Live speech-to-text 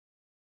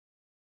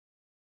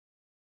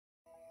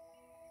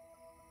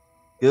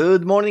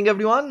Good morning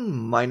everyone,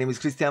 my name is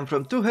Christian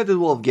from Two-Headed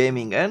Wolf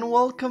Gaming and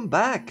welcome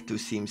back to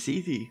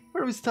SimCity,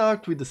 where we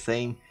start with the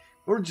same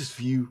gorgeous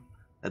view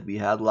that we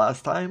had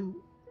last time,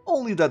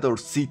 only that our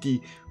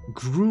city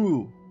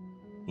grew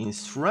in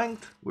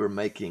strength. We're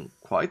making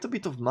quite a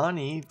bit of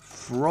money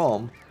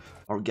from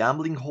our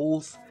gambling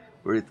halls,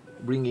 we're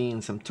bringing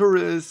in some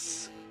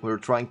tourists, we're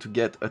trying to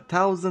get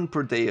 1,000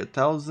 per day,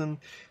 1,000,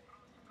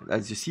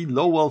 as you see,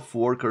 low wealth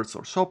workers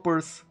or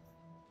shoppers.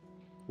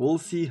 We'll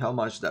see how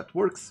much that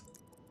works.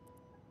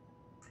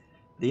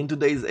 In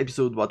today's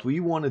episode, what we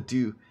want to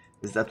do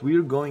is that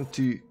we're going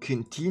to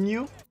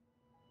continue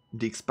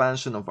the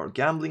expansion of our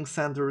gambling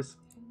centers,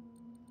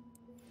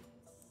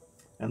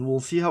 and we'll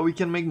see how we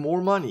can make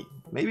more money.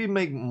 Maybe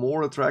make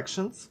more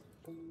attractions.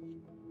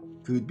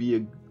 Could be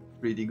a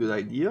pretty good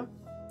idea.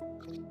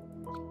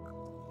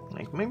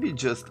 Like maybe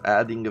just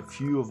adding a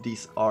few of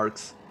these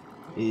arcs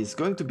is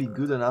going to be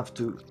good enough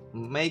to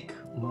make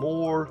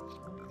more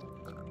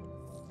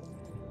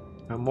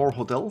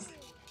hotels.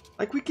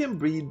 Like we can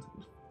breed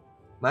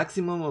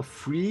maximum of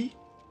 3.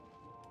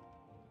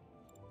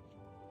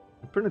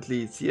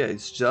 Apparently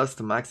it's just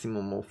a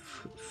maximum of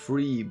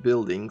 3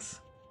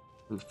 buildings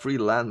with 3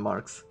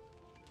 landmarks.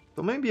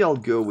 So maybe I'll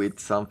go with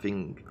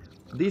something.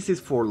 This is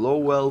for low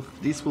wealth,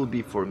 this will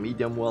be for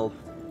medium wealth,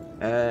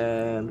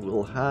 and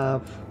we'll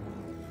have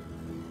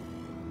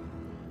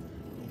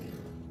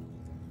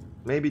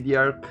maybe the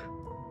arc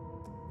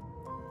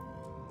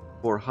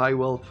for high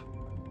wealth.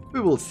 We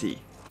will see.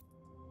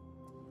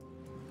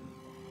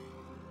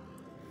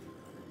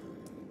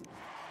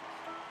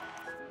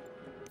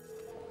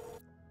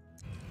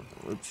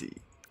 Let's see.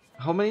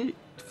 How many?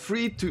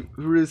 3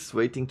 tourists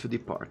waiting to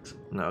depart.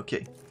 No,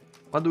 okay.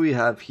 What do we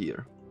have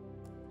here?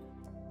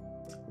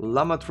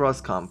 Lama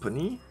Trust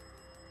Company.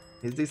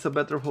 Is this a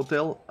better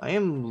hotel? I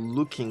am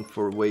looking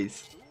for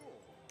ways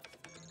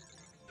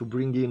to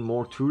bring in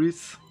more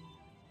tourists.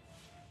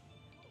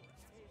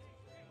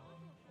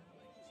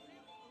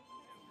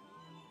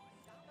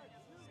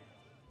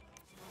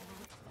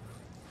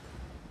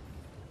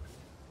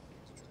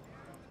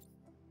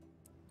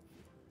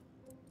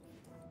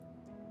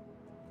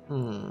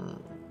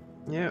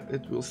 Yeah,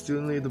 it will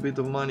still need a bit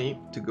of money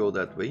to go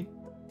that way.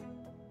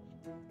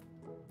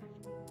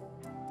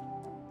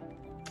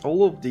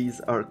 All of these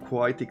are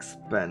quite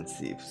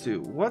expensive,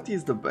 so what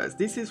is the best?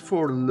 This is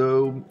for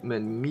low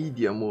and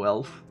medium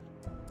wealth.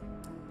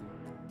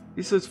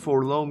 This is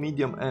for low,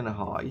 medium and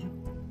high.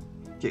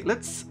 Okay,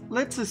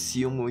 let's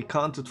assume we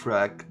can't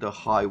attract the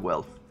high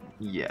wealth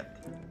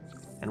yet.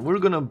 And we're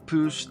gonna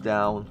push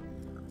down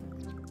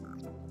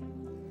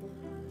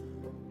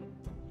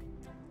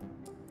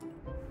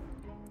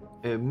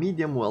a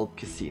medium wealth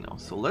casino.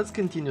 So let's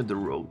continue the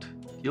road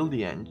till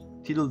the end,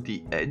 till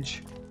the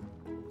edge.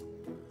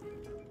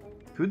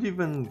 Could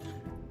even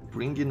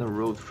bring in a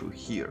road through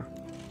here.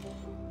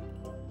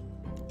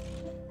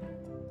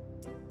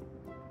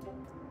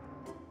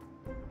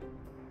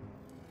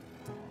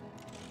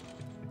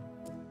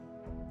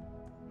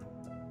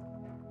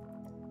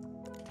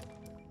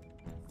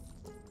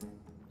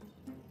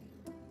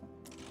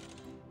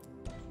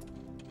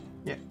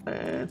 Yeah,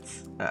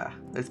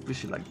 let's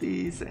push it like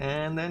this,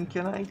 and then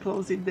can I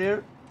close it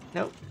there?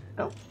 No,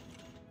 no.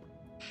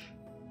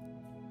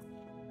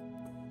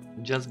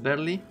 Just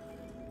barely.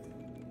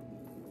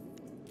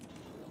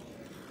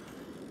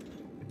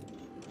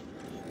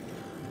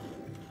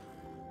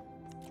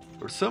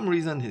 For some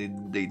reason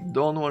they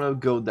don't want to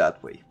go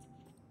that way.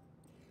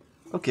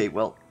 Okay,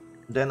 well,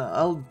 then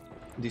I'll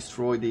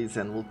destroy this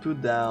and we'll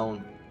put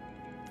down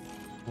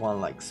one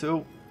like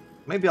so.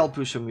 Maybe I'll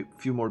push a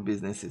few more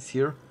businesses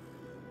here.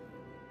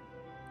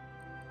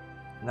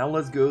 Now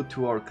let's go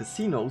to our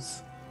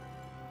casinos.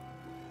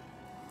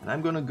 And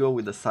I'm gonna go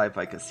with the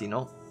sci-fi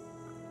casino.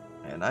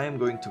 And I am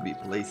going to be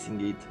placing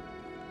it.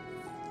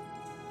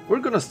 We're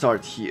gonna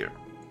start here.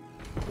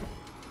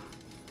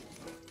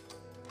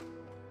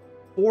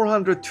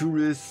 400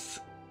 tourists,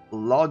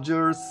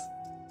 lodgers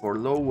for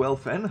low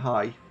wealth and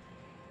high.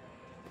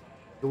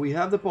 So we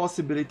have the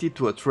possibility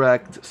to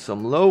attract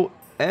some low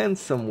and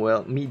some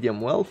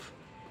medium wealth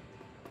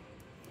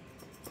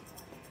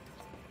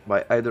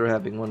by either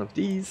having one of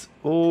these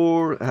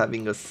or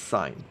having a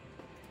sign.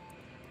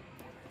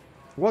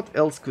 What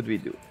else could we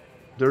do?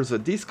 There's a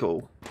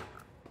disco.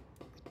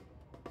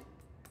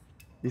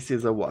 This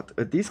is a what?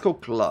 A disco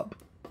club.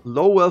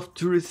 Low wealth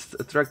tourists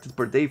attracted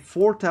per day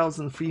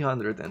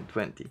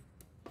 4,320.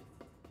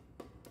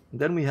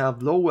 Then we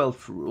have low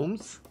wealth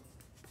rooms.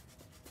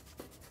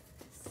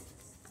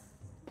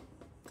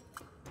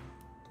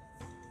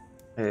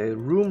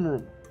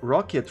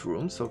 Rocket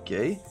rooms,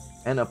 okay,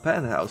 and a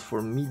penthouse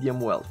for medium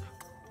wealth.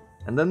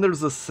 And then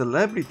there's a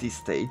celebrity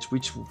stage,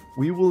 which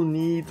we will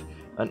need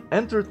an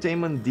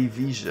entertainment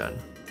division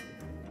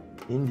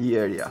in the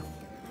area.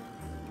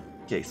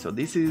 Okay, so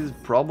this is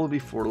probably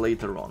for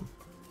later on.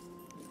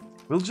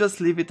 We'll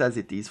just leave it as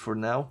it is for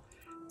now.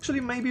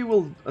 Actually, maybe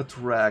we'll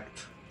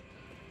attract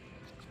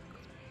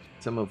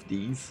some of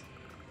these.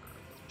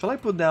 Shall I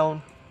put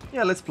down?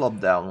 Yeah, let's plop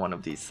down one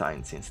of these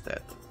signs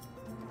instead.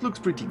 It looks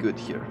pretty good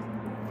here.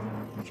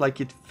 It's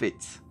like it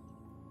fits.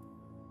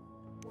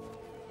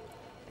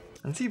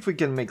 And see if we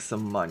can make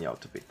some money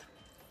out of it.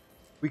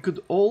 We could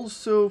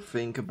also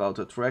think about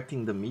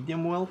attracting the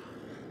medium wealth.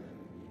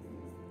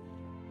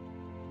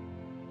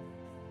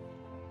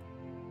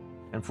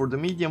 And for the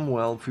medium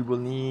wealth, we will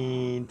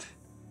need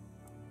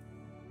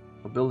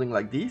a building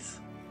like this.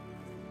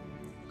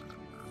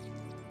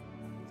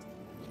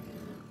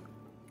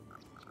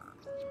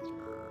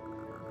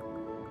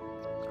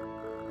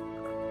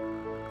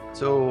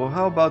 So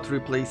how about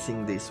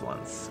replacing these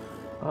ones?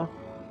 Huh?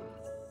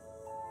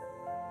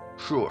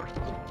 Sure.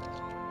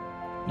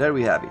 There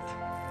we have it.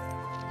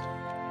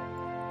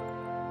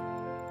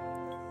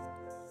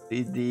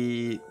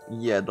 The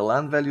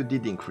land value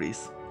did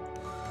increase.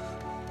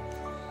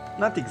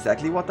 Not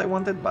exactly what I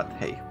wanted, but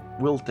hey,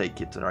 we'll take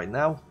it right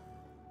now.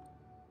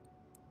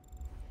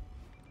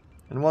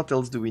 And what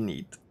else do we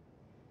need?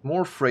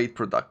 More freight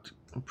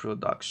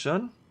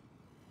production.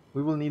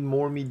 We will need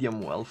more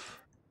medium wealth.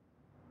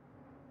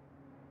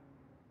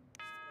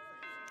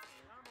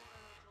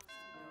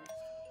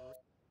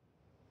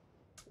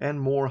 And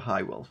more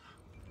high wealth.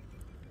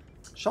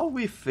 Shall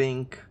we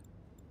think?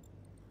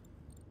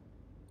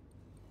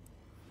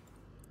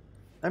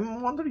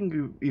 I'm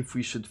wondering if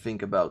we should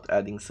think about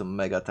adding some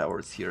mega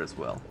towers here as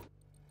well.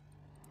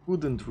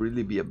 Wouldn't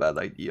really be a bad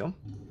idea.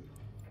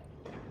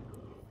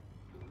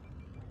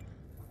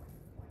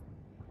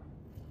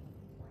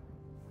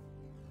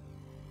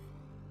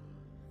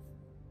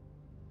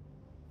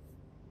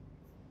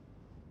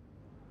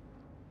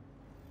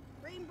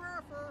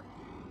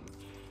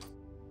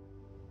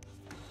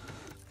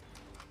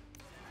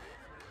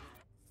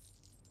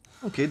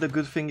 Okay, the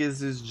good thing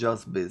is it's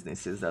just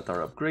businesses that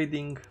are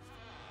upgrading,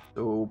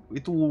 so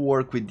it will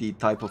work with the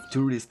type of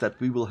tourists that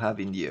we will have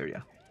in the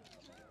area.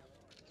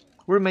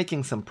 We're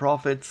making some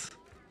profits.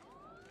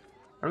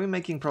 Are we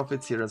making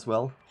profits here as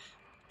well?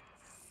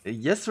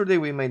 Yesterday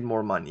we made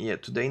more money, yeah,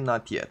 today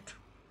not yet.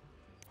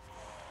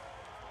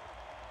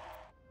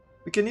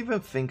 We can even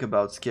think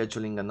about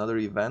scheduling another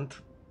event.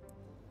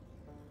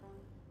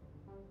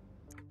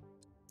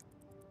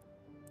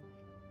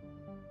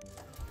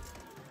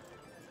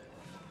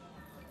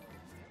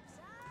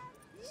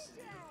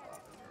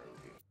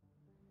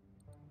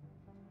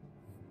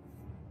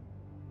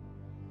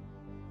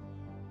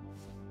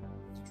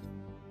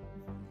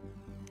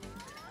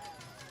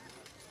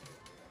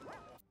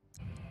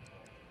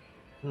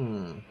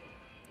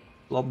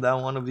 Plop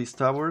down one of these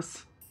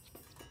towers.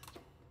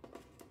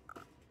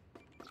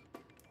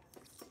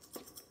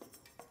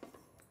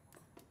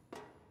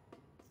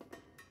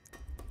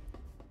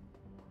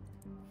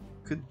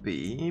 Could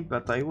be,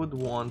 but I would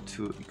want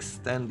to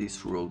extend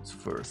these roads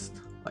first,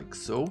 like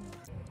so.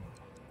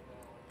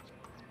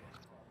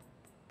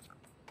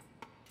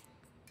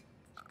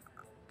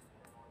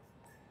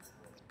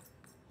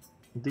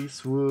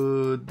 This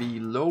would be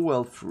low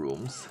wealth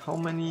rooms. How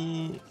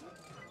many?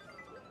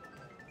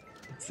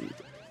 Let's see.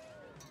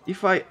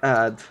 If I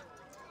add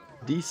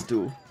these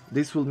two,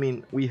 this will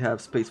mean we have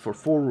space for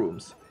 4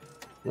 rooms.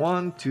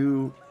 1,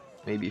 2,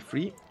 maybe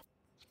 3.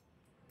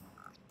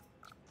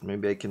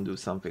 Maybe I can do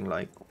something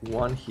like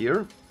 1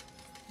 here.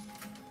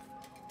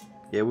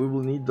 Yeah, we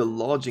will need the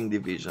lodging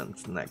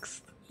divisions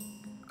next.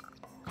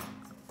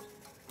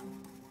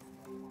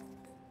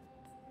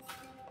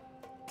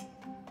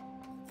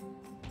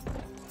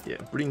 Yeah,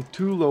 bring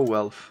 2 low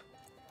wealth.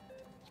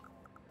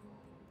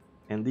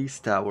 And this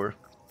tower.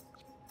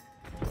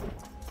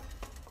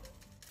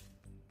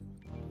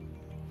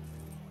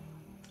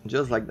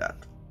 Just like that.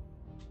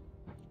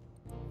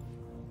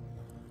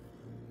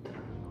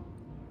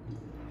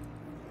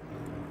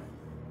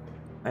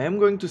 I am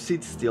going to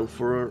sit still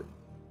for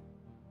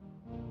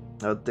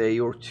a day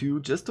or two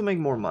just to make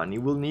more money.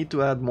 We'll need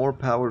to add more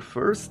power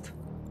first.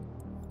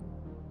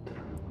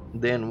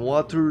 Then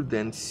water,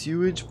 then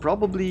sewage.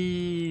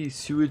 Probably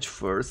sewage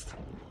first.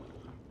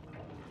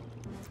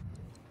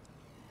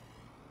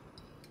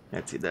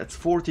 Let's see, that's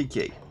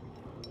 40k.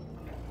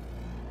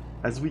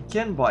 As we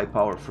can buy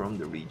power from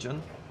the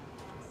region.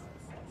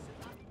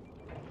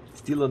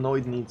 Still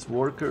Annoyed needs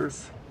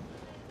workers.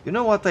 You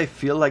know what I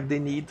feel like they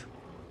need?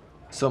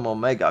 Some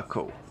Omega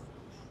Co.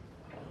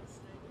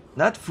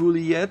 Not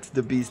fully yet,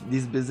 these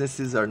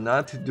businesses are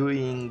not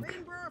doing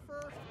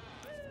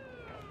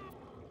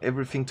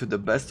everything to the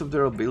best of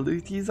their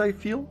abilities, I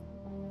feel.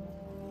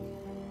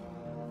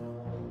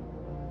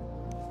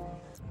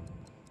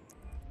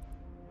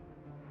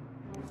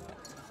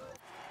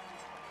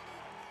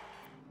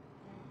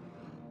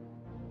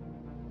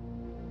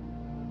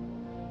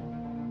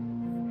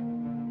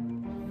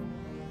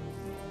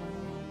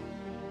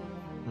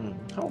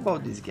 How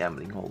about this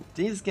gambling hole?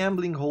 These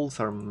gambling holes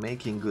are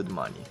making good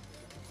money.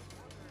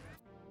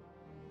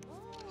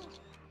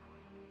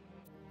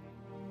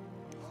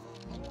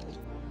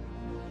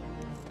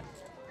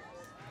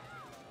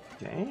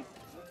 Okay.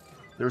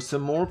 There's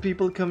some more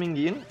people coming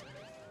in.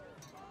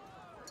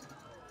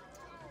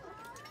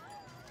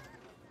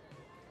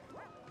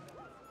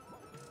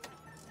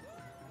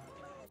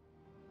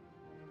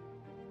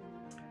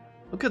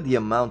 Look at the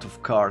amount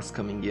of cars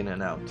coming in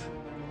and out.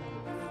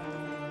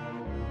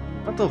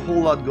 Not a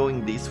whole lot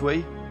going this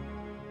way,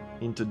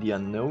 into the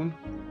unknown.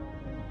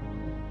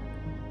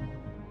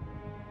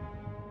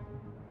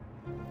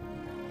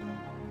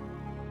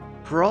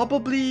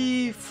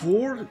 Probably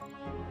for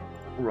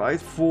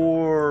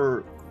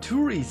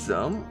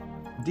tourism,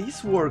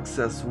 this works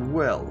as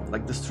well,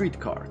 like the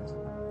streetcar.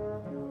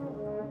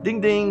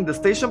 Ding ding, the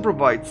station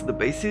provides the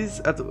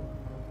basis of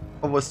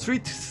a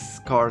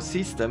streetcar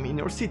system in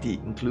your city.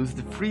 Includes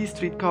the free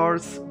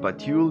streetcars,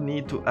 but you'll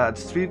need to add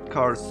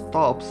streetcar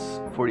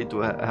stops for it to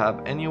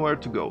have anywhere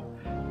to go.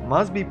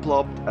 Must be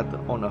plopped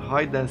on a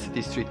high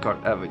density streetcar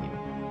avenue.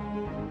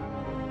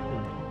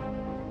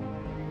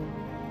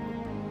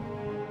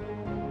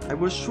 I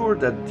was sure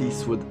that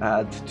this would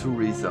add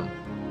tourism,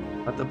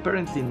 but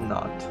apparently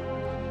not.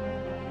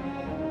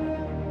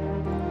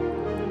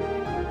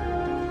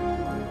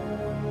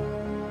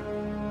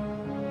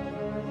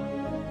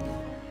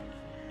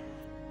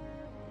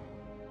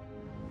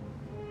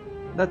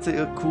 That's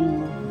a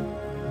cool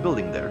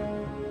building there.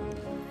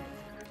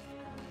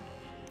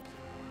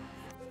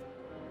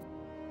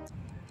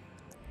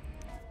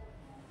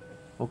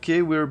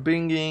 Okay, we're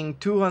bringing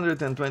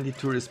 220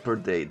 tourists per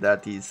day.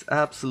 That is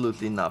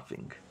absolutely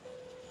nothing.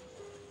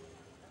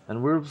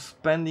 And we're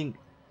spending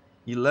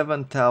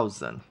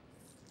 11,000.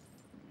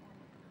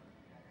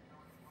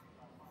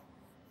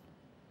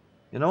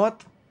 You know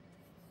what?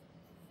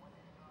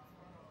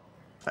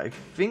 I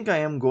think I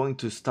am going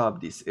to stop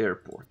this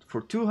airport.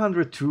 For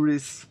 200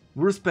 tourists,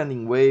 we're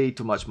spending way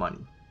too much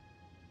money.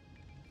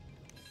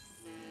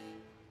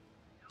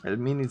 I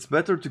mean, it's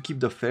better to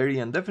keep the ferry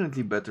and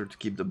definitely better to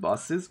keep the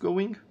buses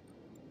going.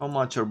 How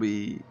much are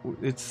we?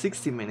 It's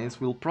 60 minutes.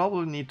 We'll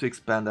probably need to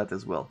expand that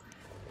as well.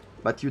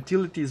 But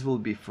utilities will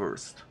be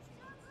first.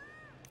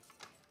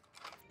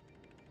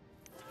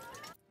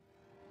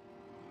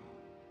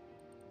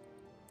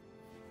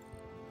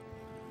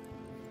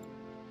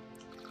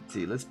 Let's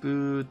see, let's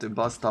put a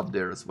bus stop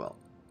there as well.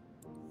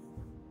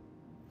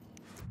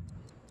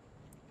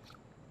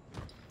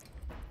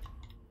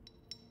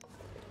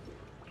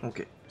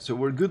 Okay, so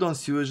we're good on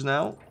sewage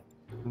now.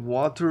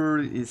 Water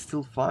is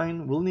still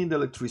fine. We'll need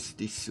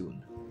electricity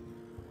soon.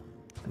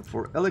 And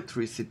for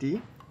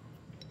electricity,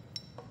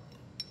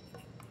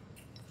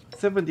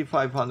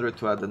 7,500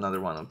 to add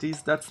another one of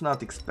these. That's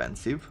not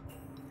expensive.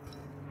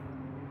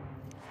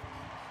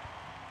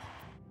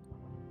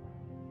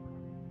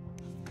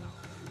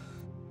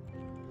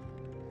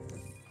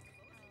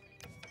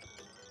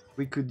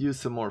 We could use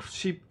some more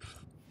ship,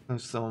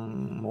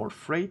 some more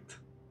freight.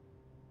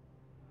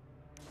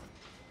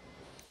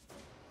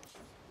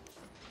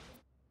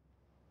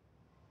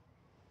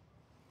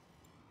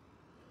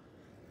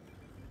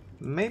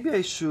 Maybe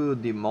I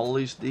should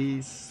demolish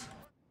these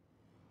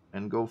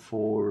and go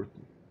for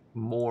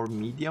more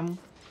medium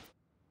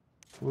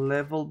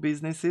level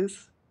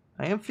businesses.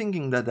 I am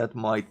thinking that that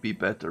might be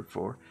better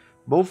for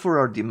both for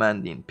our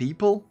demanding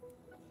people.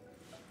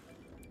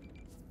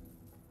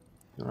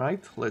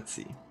 Right, let's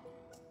see.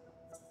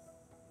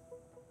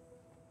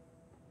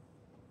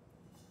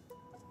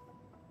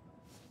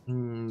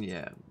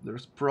 Yeah,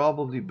 there's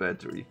probably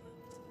better if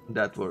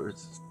that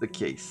was the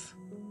case.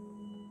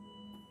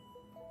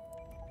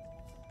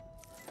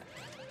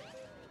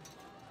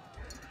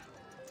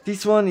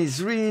 This one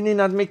is really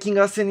not making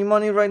us any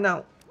money right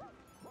now.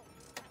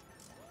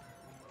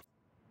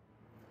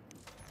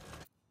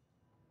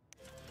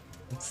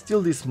 It's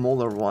still the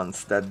smaller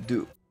ones that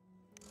do.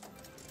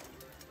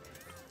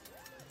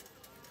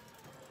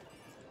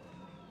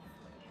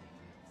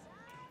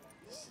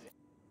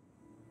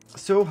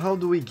 So how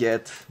do we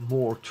get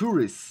more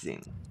tourists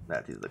in?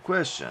 That is the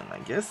question. I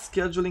guess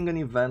scheduling an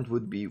event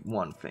would be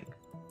one thing.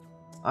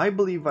 I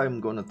believe I'm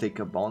gonna take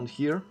a bond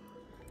here.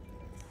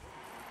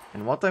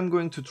 And what I'm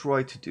going to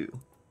try to do,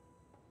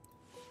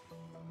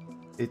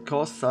 it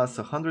costs us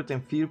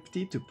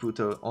 150 to put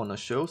on a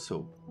show,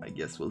 so I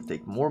guess we'll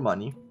take more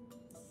money.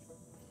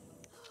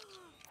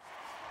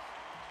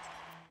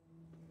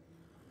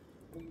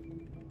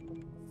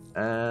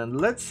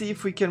 And let's see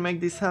if we can make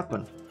this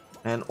happen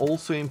and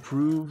also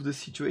improve the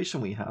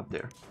situation we have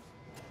there.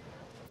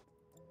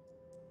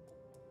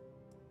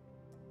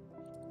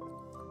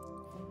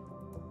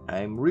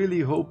 I'm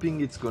really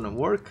hoping it's gonna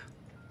work.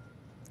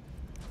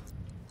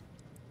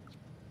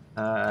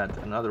 Add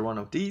another one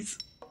of these.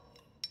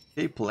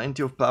 Okay,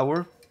 plenty of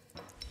power.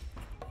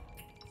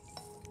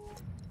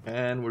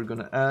 And we're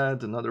gonna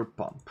add another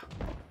pump.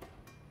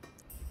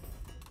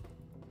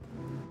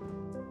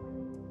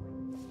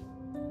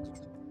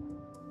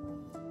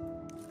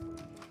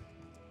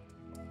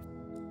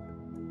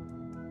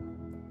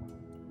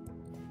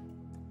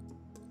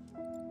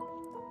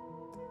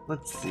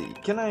 Let's see,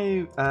 can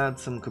I add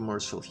some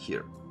commercial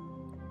here?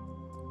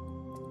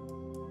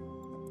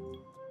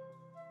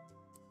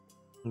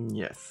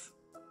 Yes.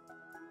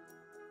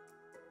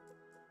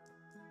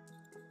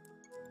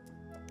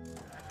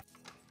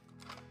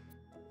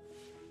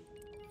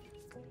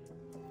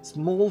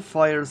 Small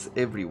fires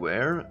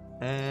everywhere,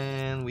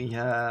 and we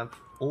have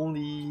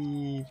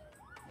only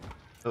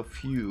a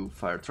few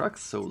fire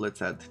trucks, so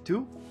let's add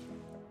 2.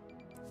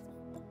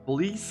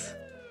 Police,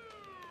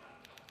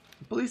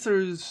 police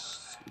are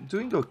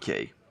doing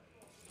okay.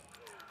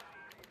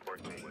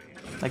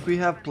 Like, we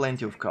have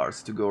plenty of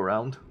cars to go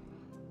around.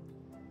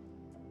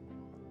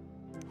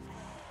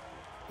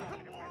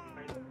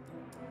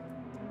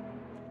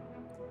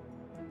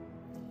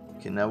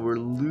 Okay, now we're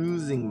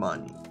losing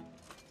money.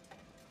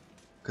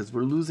 Because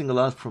we're losing a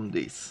lot from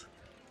this.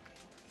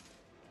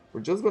 We're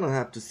just gonna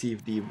have to see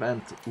if the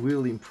event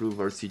will improve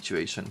our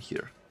situation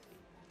here.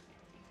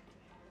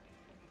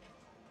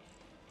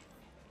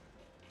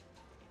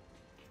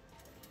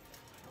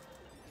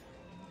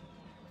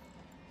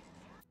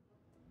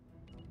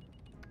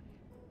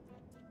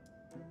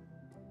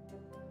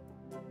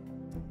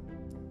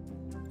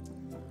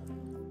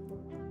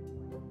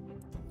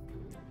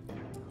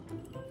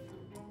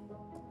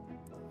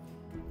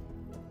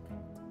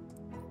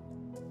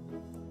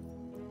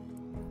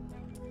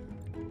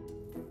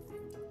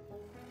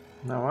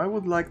 Now I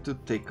would like to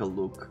take a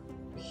look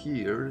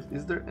here.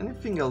 Is there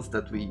anything else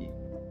that we...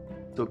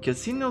 So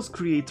casinos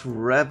create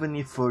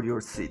revenue for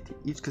your city.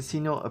 Each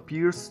casino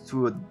appeals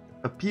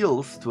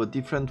to a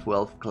different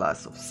wealth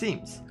class of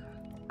Sims.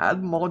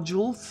 Add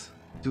modules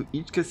to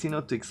each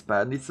casino to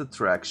expand its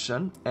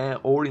attraction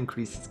or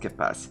increase its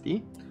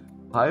capacity.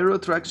 Higher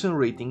attraction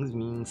ratings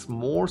means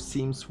more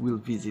Sims will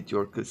visit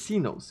your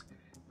casinos.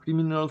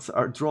 Criminals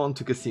are drawn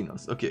to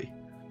casinos. Okay.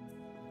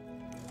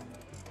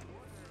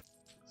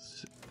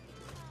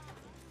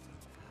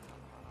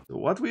 So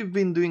what we've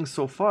been doing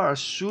so far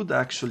should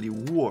actually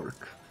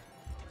work.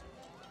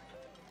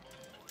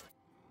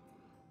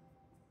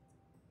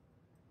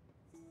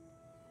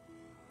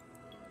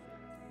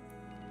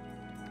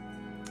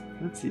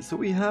 Let's see, so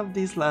we have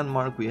this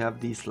landmark, we have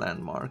this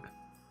landmark.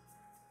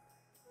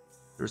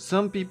 There's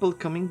some people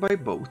coming by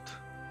boat,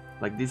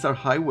 like these are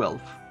high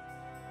wealth.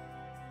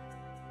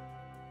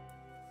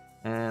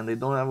 And they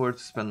don't have where to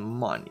spend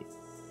money.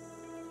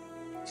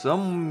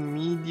 Some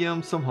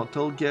medium, some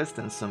hotel guests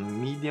and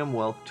some medium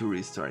wealth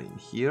tourists are in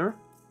here.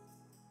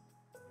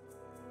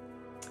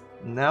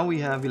 Now we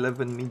have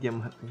 11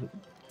 medium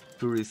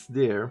tourists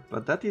there,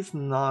 but that is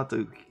not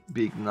a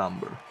big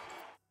number.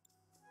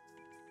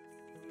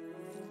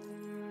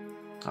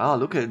 Ah,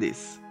 look at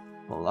this.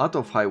 A lot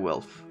of high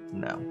wealth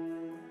now.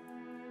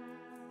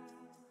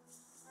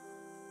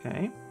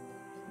 Okay,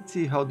 let's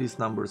see how these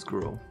numbers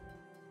grow.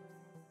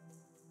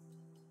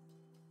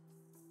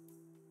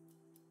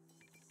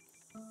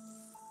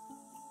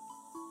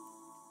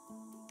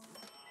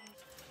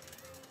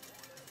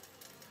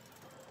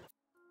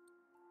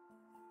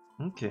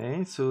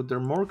 Okay, so there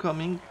are more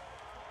coming.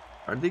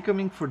 Are they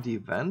coming for the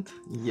event?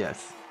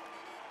 Yes.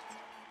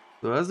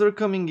 So as they're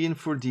coming in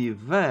for the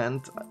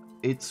event,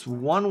 it's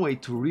one way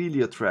to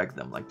really attract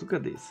them. Like, look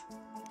at this.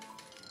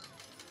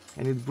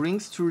 And it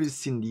brings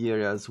tourists in the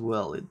area as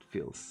well, it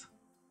feels.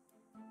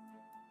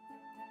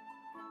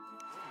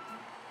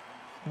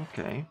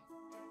 Okay.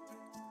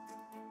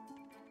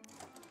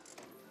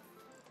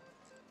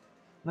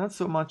 Not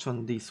so much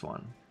on this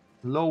one.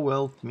 Low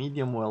wealth,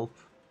 medium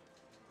wealth.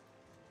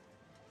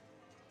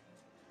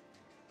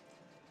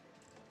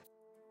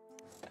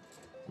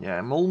 Yeah,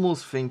 I'm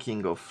almost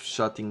thinking of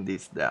shutting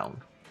this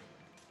down.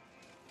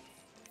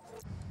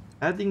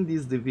 Adding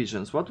these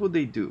divisions, what would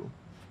they do?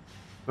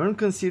 Earn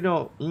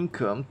considerable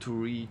income to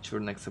reach your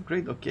next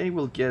upgrade. Okay,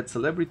 we'll get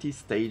celebrity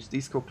stage,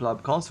 disco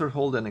club, concert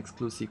hall and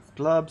exclusive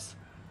clubs,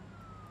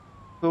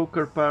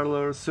 poker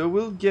parlor, so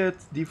we'll get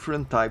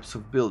different types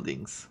of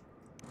buildings.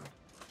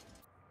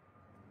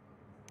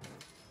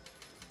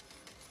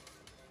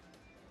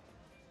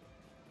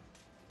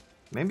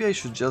 Maybe I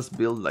should just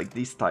build like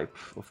this type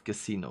of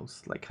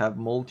casinos, like have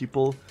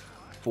multiple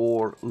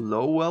for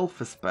low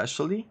wealth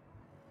especially.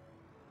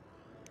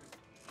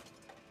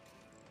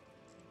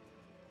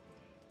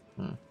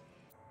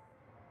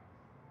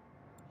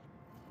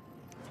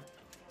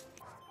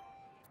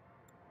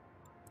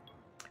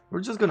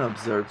 We're just gonna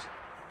observe.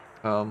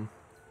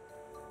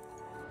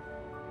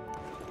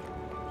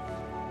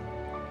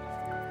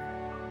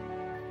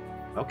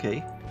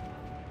 Okay,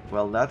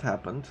 well that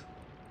happened.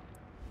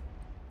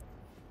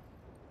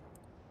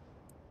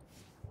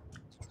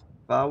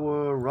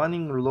 Power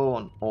running low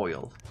on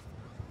oil.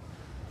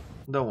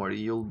 Don't worry,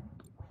 you'll...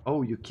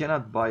 Oh, you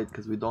cannot buy it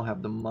because we don't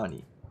have the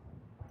money.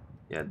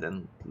 Yeah,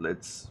 then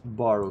let's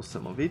borrow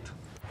some of it.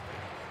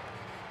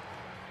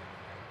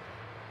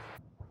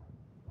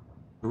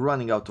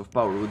 Running out of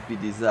power would be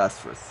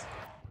disastrous.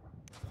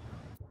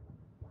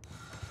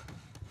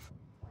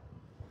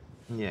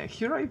 Yeah,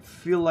 here I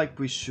feel like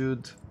we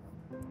should...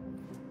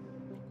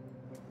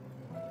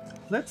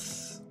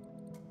 Let's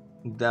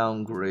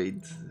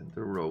downgrade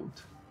the road.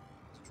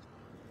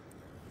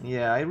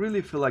 Yeah, I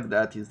really feel like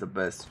that is the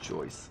best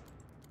choice.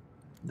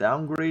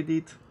 Downgrade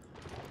it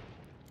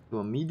to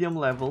a medium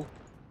level,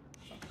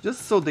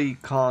 just so they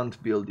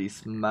can't build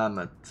this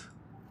mammoth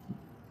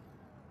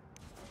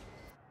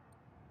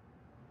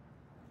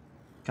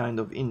kind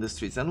of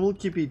industries, and we'll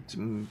keep it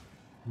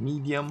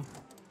medium.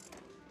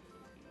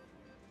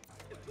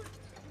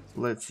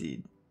 Let's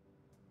see.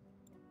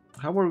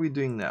 How are we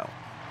doing now?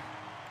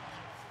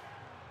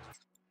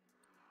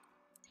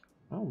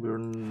 Oh,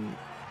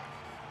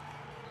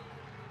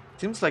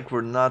 Seems like we're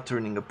not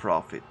turning a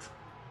profit.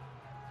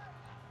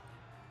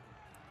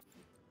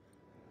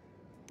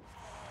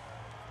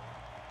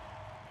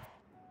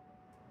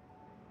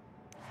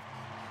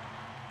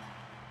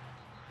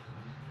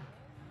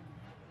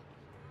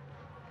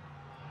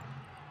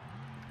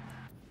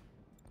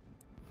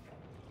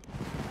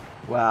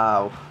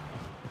 Wow.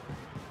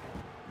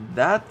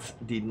 That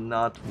did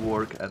not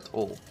work at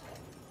all.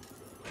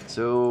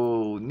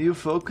 So, new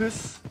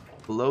focus,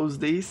 close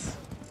this.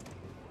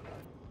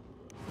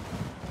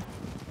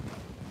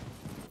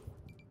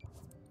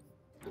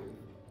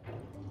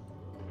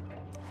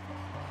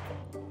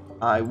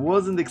 I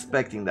wasn't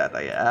expecting that,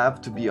 I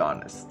have to be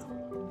honest.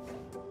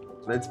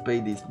 Let's pay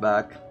this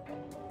back.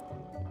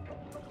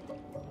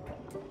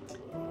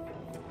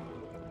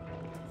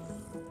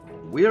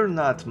 We're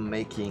not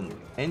making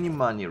any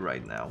money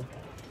right now.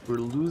 We're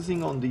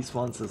losing on these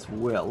ones as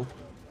well.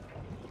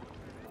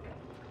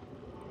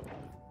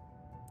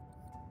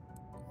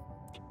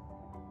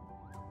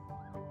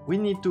 We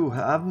need to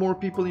have more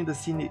people in the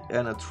city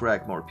and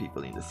attract more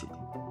people in the city.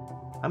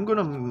 I'm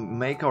gonna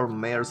make our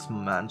mayor's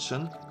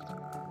mansion,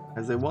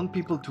 as I want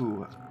people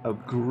to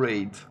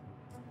upgrade.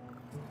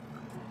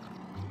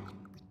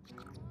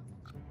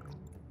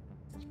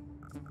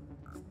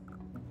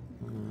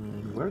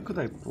 Where could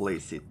I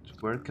place it?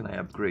 Where can I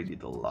upgrade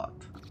it a lot?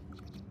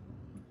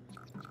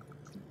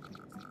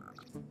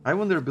 I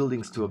want their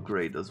buildings to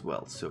upgrade as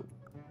well, so...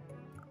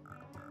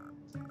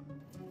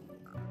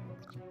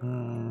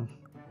 I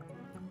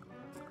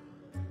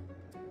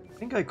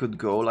think I could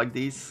go like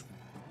this.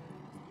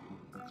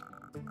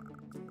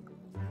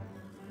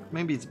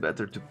 Maybe it's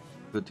better to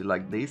put it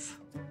like this.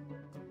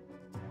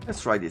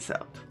 Let's try this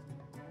out.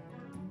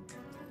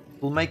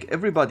 We'll make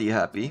everybody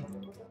happy.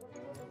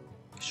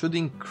 Should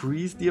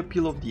increase the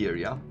appeal of the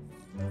area.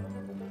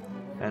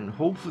 And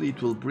hopefully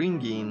it will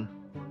bring in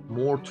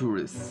more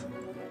tourists.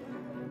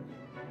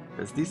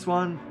 Because this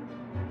one,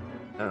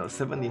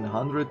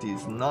 1700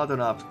 is not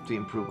enough to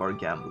improve our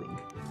gambling.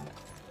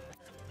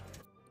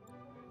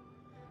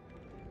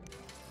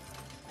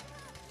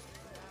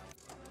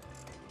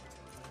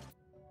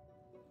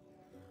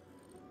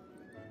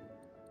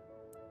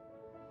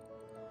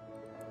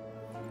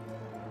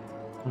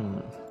 Hmm.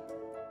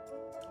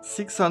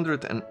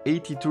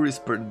 680 tourists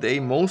per day,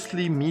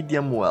 mostly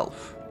medium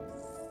wealth.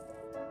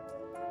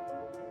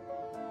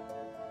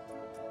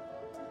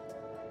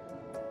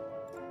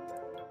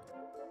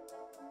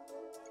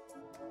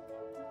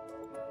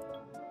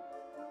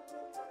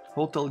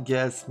 Hotel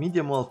guests,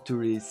 medium wealth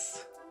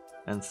tourists,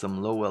 and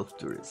some low wealth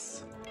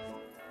tourists.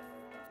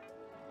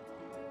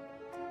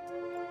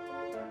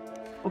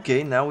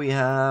 Okay, now we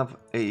have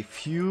a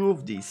few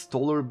of these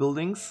taller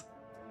buildings.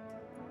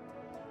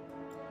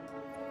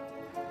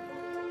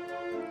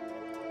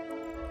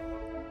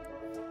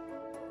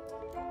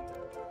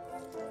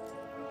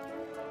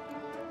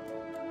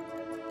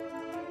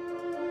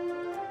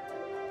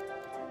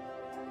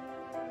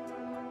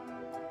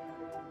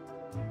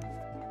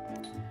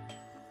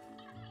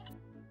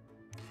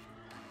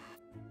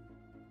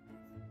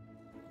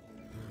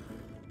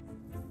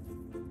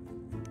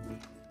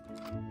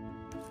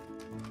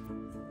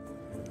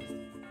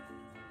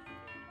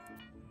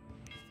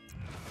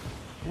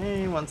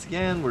 Okay, once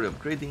again, we're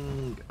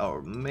upgrading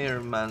our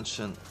mayor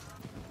mansion.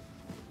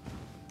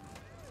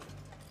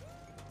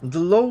 The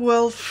low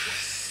wealth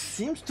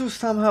seems to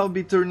somehow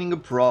be turning a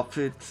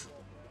profit.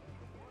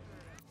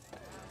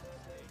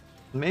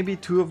 Maybe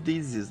two of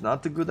these is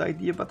not a good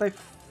idea, but I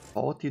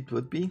thought it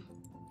would be.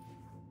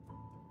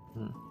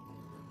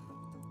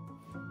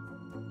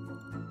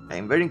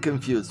 I'm very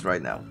confused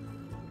right now.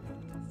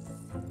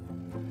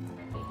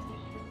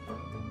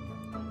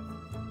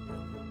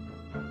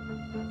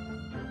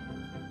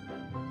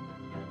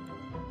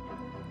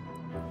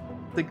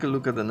 Take a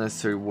look at the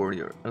necessary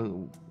warrior,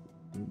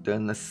 the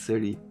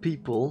necessary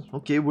people.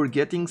 Okay, we're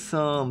getting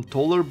some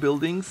taller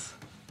buildings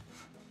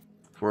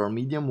for our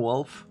medium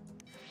wealth.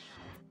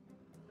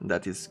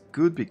 That is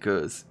good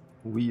because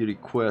we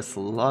request a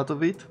lot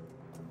of it.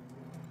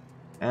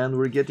 And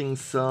we're getting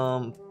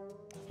some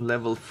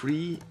level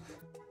 3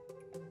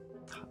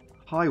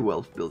 high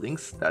wealth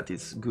buildings. That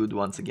is good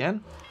once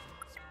again.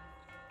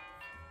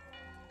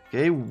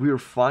 Okay, we're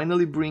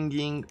finally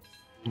bringing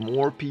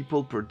more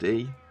people per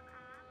day.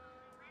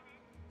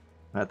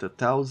 At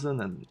 1,000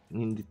 and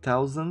in the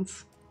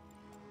thousands.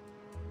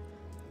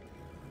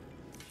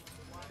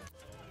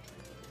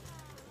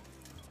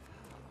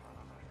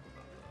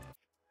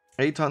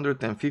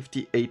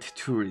 $858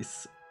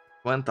 tourists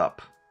went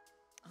up.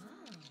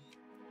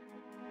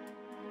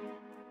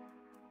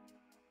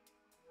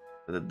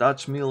 But the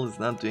Dutch mill is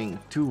not doing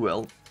too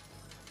well.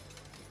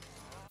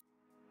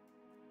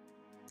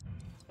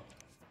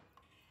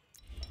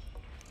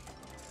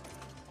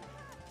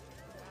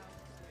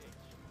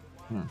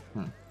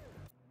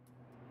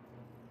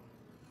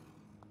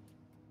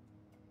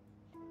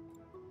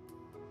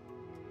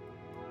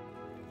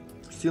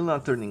 Still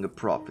not turning a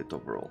profit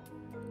overall.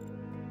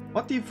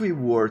 What if we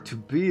were to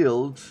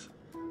build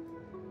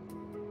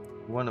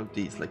one of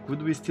these? Like,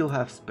 would we still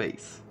have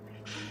space?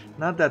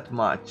 Not that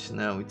much,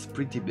 no, it's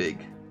pretty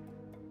big.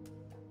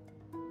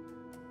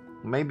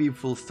 Maybe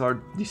if we'll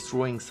start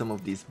destroying some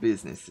of these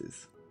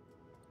businesses.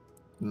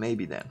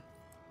 Maybe then.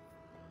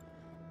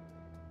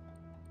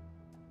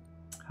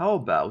 How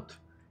about,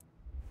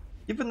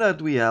 given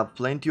that we have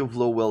plenty of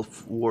low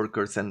wealth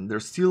workers and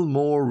there's still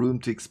more room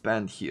to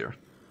expand here.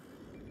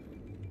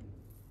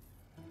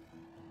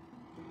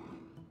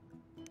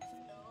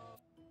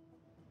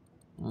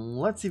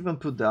 Let's even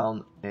put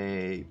down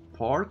a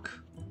park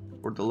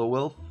for the low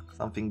wealth,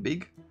 something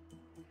big.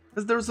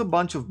 Because there's a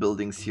bunch of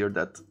buildings here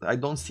that I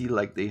don't see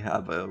like they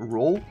have a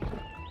role.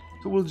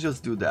 So we'll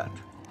just do that.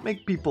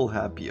 Make people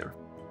happier.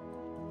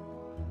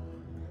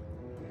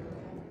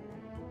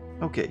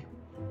 Okay.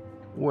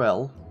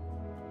 Well.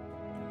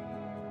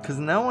 Because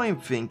now I'm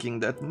thinking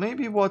that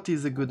maybe what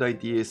is a good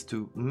idea is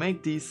to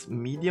make this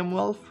medium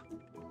wealth.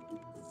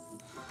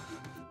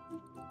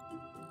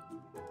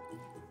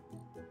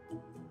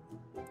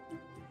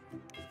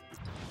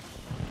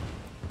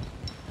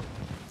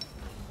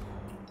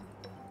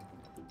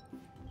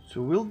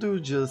 So we'll do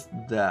just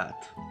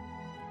that.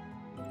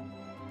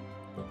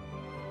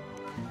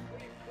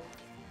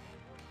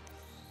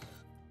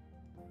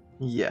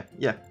 Yeah.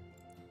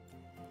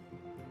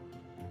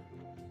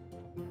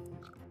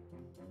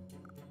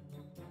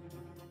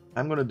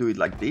 I'm gonna do it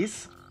like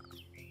this.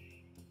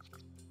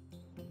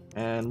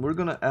 And we're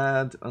gonna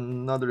add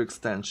another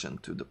extension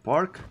to the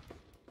park.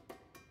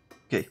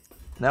 Okay,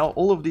 now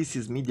all of this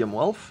is medium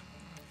wealth.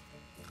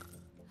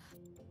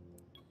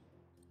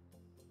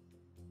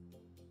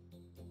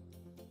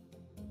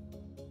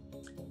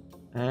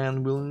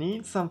 And we'll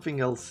need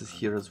something else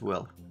here as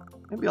well.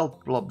 Maybe I'll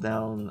plop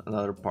down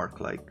another park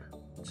like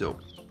so.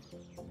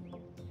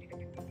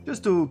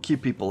 Just to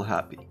keep people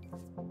happy.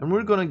 And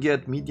we're gonna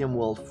get medium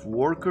wealth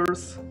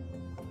workers.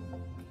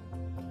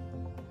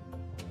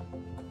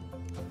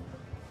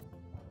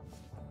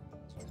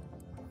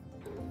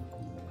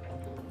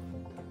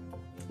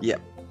 Yeah,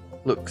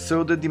 look,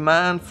 so the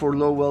demand for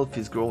low wealth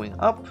is growing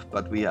up,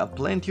 but we have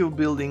plenty of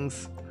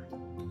buildings.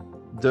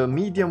 The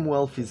medium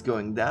wealth is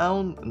going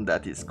down, and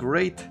that is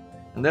great.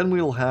 And then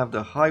we'll have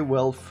the high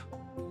wealth,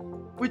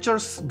 which are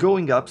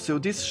going up, so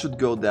this should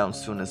go down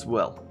soon as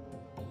well.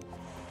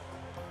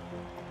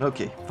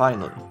 Okay,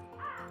 finally.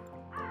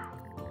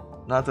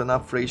 Not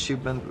enough freight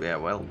shipment? Yeah,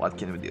 well, what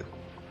can we do?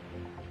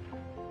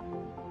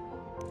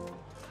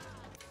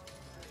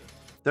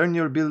 Turn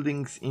your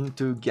buildings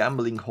into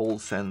gambling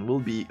halls and we'll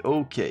be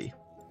okay.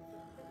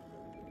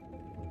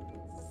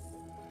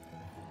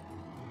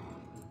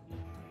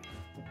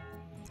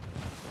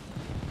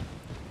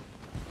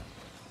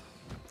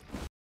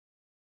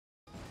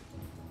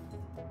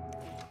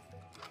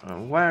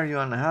 Why are you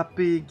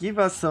unhappy? Give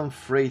us some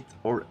freight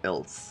or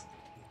else.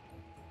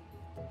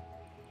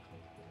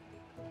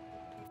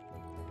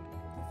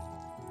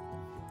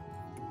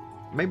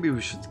 Maybe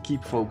we should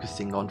keep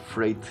focusing on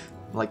freight,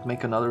 like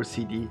make another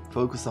city,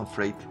 focus on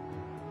freight.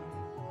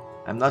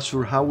 I'm not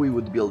sure how we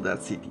would build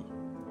that city.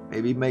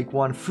 Maybe make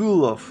one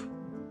full of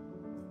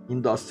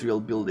industrial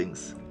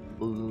buildings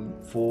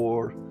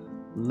for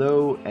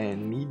low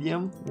and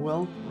medium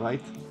wealth,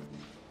 right?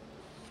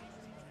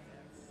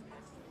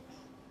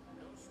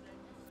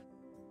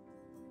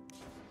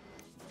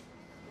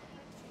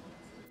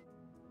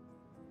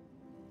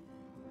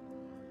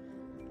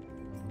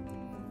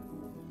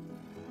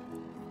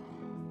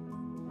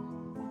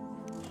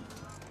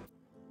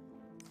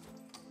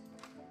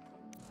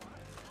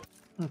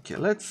 Okay,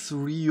 let's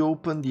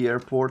reopen the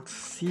airport,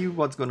 see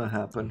what's gonna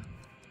happen.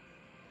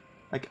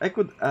 Like, I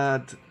could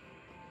add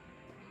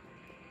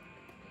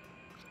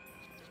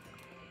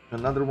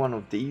another one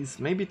of these,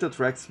 maybe it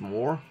attracts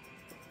more.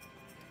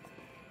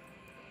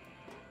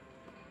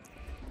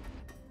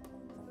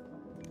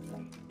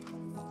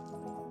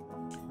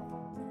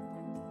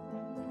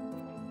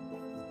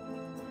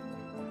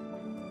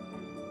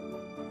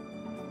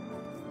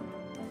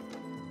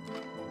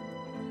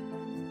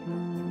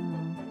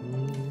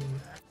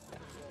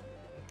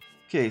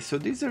 Okay, so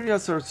these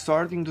areas are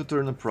starting to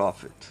turn a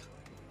profit,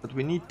 but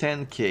we need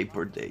 10k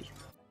per day.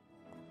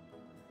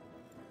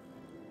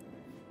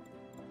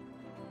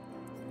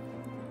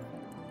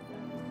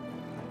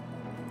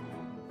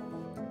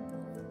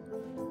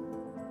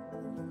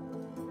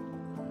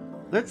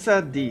 Let's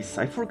add these.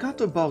 I forgot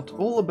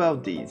all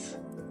about these.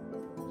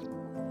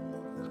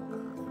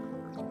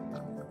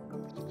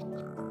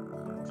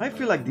 I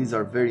feel like these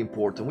are very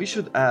important. We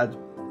should add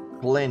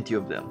plenty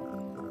of them.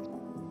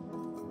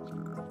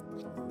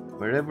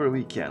 Wherever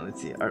we can.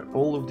 Let's see, are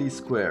all of these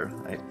square?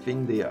 I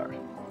think they are.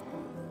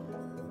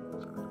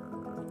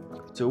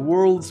 The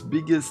world's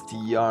biggest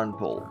yarn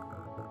pole.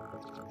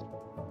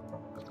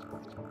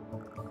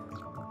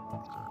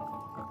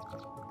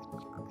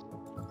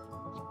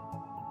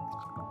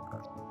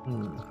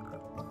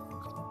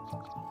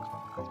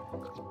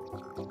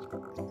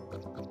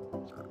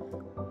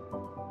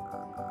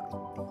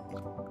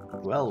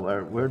 Well,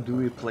 where do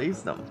we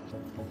place them?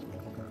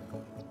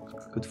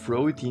 Could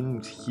throw it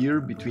in here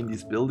between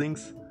these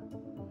buildings.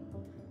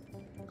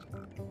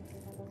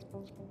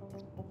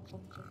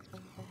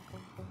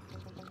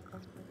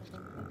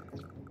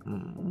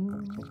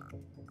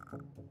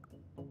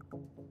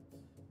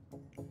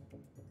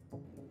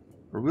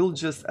 Or we'll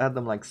just add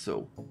them like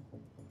so.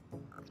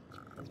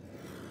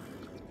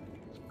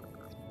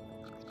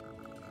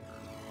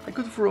 I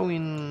could throw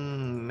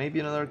in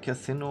maybe another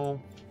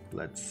casino.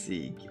 Let's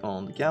see,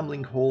 on the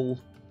gambling hall.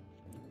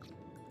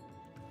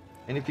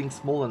 Anything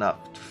small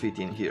enough to fit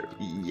in here?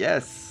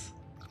 Yes!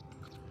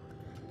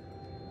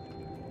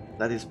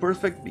 That is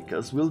perfect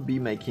because we'll be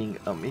making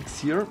a mix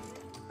here.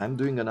 I'm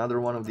doing another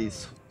one of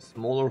these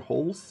smaller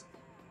holes.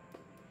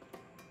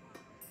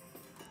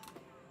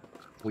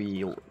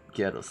 We'll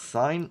get a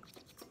sign.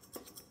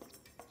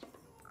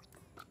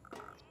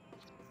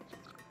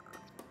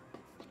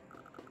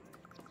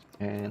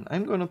 And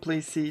I'm gonna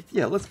place it,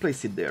 yeah, let's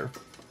place it there.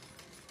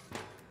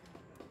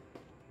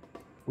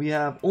 We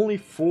have only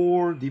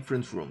 4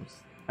 different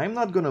rooms. I'm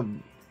not gonna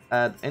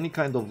add any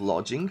kind of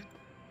lodging.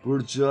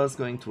 We're just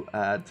going to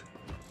add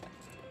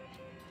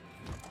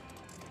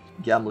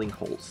gambling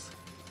halls.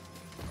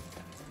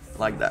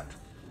 Like that.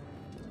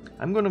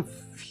 I'm gonna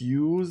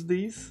fuse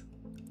these.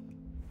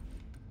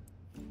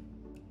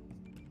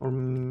 Or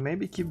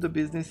maybe keep the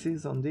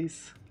businesses on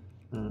this.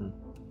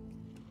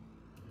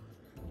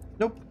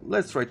 Nope,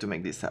 let's try to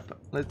make this happen.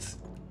 Let's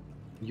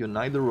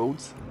unite the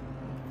roads.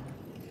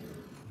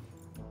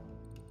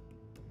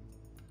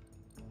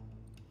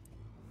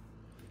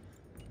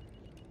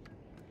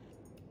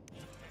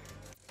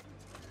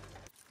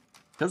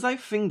 Because I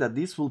think that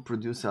this will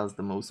produce us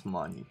the most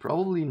money.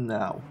 Probably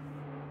now.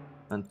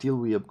 Until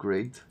we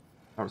upgrade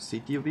our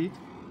city a bit.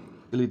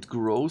 Till it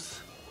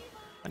grows.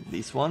 Like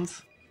these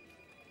ones.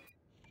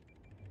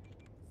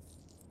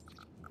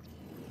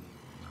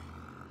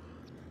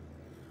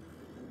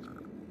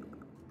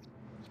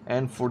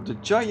 And for the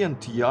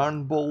giant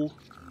yarn bowl.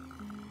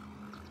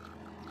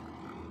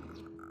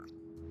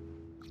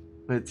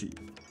 Let's see.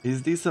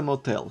 Is this a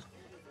motel?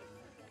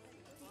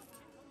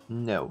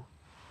 No.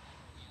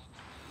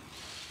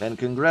 Then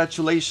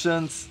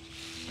congratulations,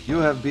 you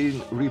have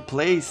been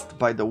replaced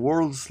by the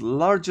world's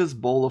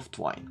largest ball of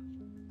twine.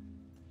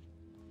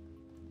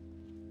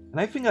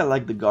 And I think I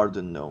like the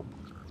garden gnome.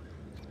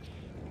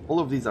 All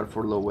of these are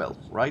for low elf,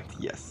 right?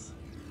 Yes.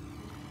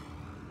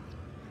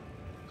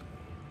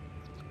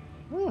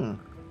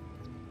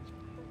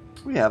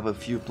 We have a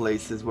few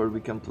places where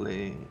we can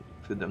play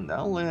to them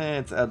now.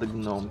 Let's add a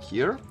gnome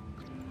here.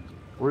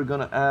 We're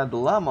gonna add the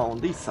llama on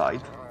this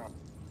side.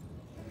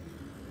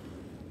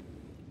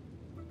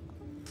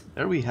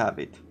 There we have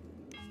it.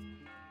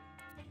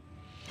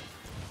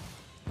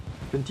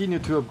 Continue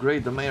to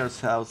upgrade the mayor's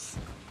house.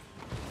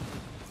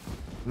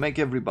 Make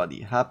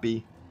everybody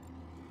happy.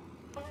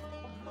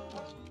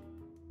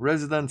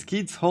 Residents,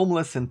 kids,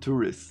 homeless and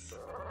tourists.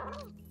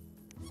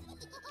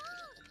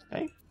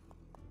 Okay.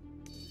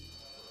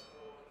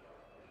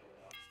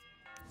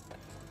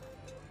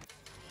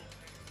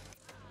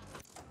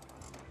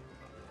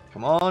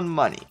 Come on,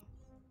 money.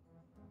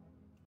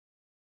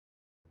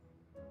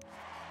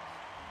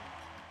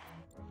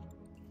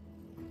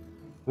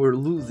 We're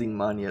losing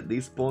money at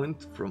this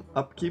point from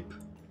upkeep.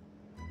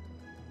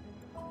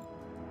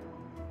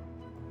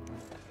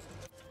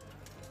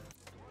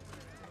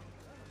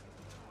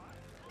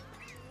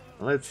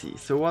 Let's see,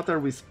 so what are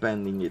we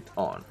spending it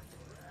on?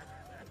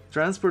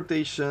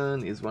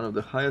 Transportation is one of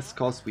the highest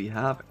costs we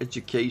have,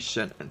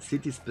 education and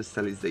city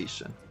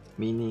specialization,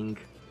 meaning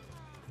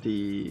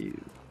the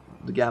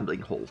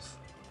gambling halls.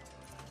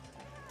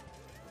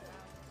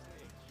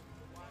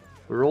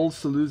 We're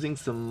also losing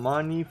some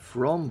money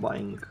from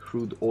buying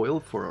crude oil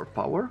for our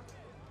power.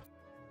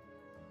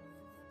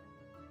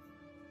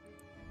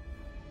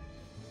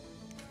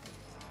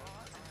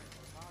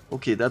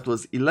 Okay, that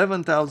was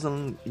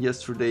 11,000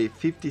 yesterday,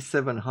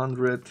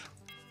 5,700.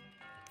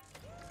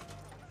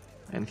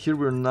 And here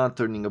we're not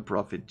turning a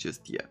profit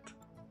just yet.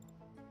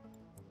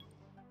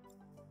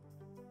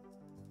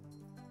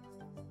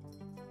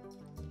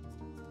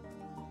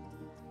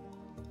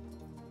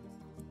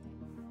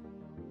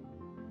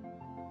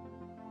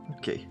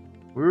 Okay,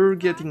 we're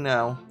getting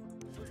now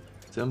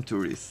some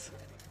tourists.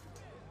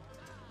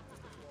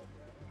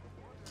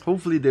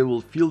 Hopefully they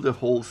will fill the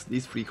holes,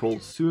 these 3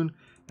 holes soon,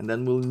 and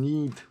then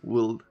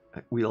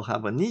we'll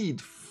have a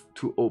need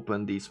to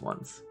open these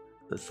ones,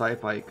 the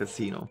sci-fi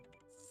casino.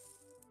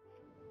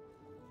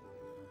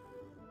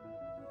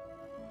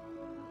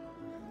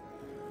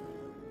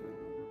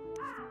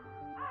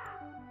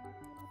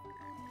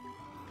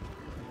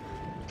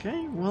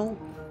 Okay, well,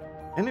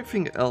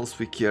 anything else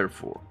we care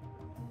for?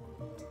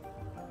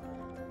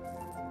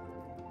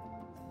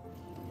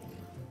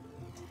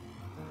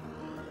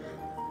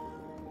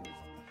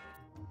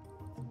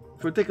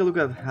 If we take a look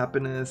at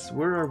happiness,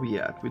 where are we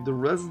at? With the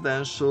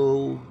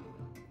residential,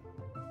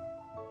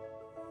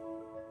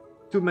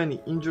 too many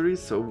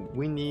injuries, so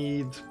we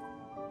need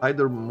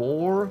either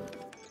more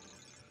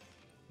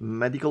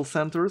medical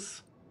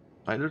centers,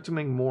 either to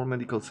make more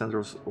medical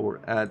centers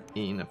or add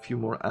in a few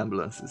more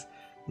ambulances.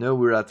 No,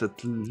 we're at a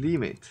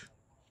limit,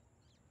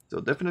 so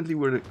definitely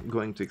we're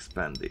going to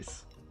expand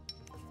this.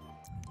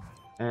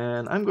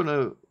 And I'm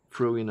gonna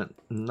throw in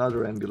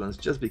another ambulance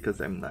just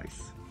because I'm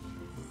nice.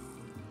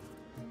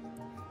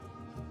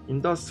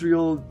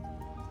 Industrial,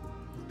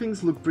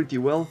 buildings look pretty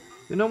well.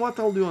 You know what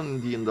I'll do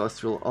on the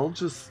industrial? I'll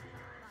just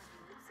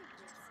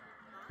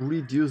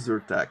reduce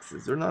their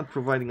taxes. They're not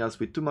providing us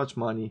with too much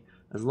money.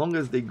 As long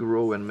as they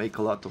grow and make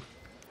a lot of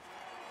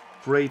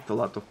freight, a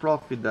lot of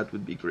profit, that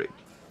would be great.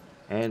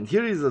 And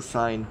here is a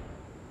sign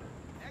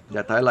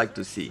that I like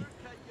to see.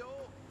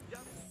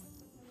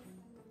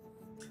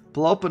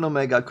 Plop an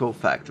Omega Co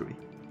factory.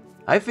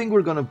 I think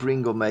we're gonna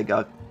bring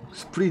Omega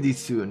pretty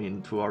soon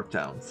into our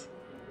towns.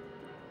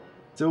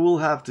 So we'll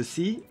have to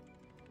see.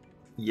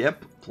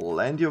 Yep,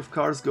 plenty of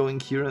cars going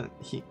here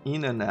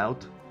in and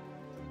out.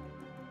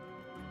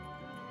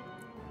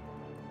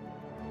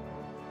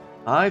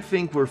 I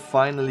think we're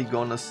finally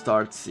gonna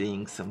start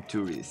seeing some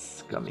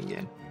tourists coming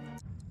in.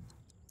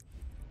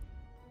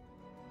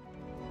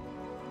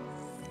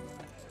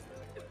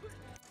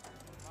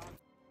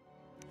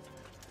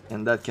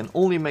 And that can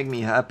only make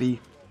me happy.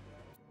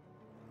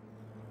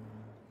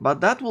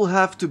 But that will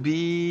have to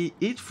be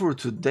it for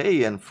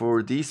today and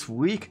for this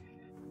week.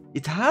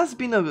 It has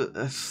been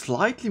a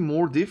slightly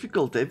more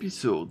difficult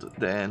episode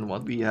than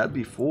what we had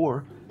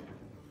before.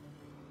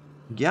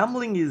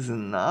 Gambling is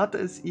not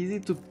as easy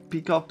to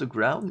pick up the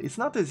ground. It's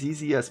not as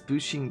easy as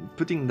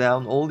putting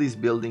down all these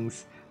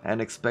buildings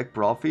and expect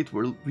profit.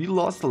 We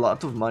lost a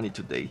lot of money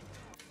today.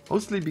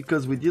 Mostly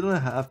because we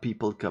didn't have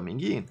people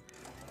coming in.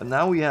 But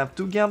now we have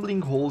 2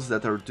 gambling halls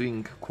that are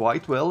doing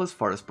quite well as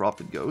far as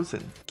profit goes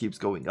and keeps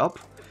going up.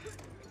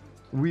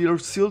 We are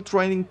still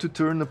trying to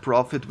turn a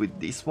profit with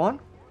this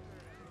one.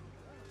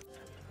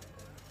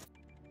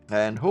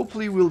 And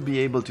hopefully we'll be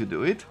able to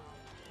do it.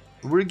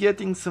 We're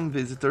getting some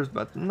visitors,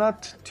 but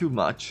not too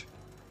much.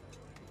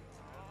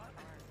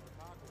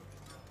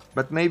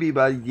 But maybe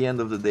by the end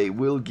of the day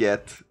we'll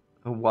get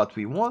what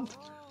we want.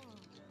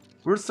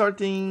 We're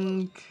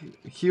starting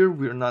here,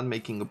 we're not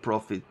making a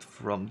profit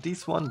from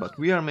this one, but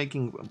we are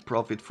making a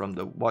profit from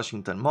the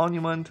Washington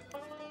Monument.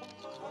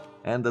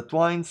 And the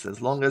Twines, as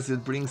long as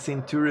it brings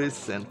in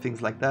tourists and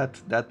things like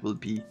that, that will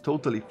be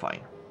totally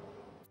fine.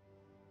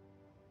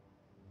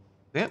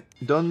 Yeah,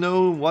 don't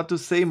know what to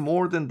say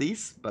more than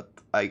this, but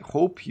I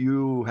hope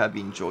you have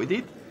enjoyed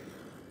it.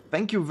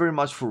 Thank you very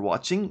much for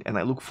watching, and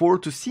I look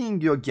forward to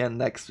seeing you again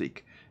next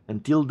week.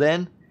 Until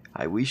then,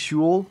 I wish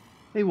you all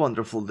a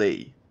wonderful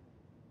day.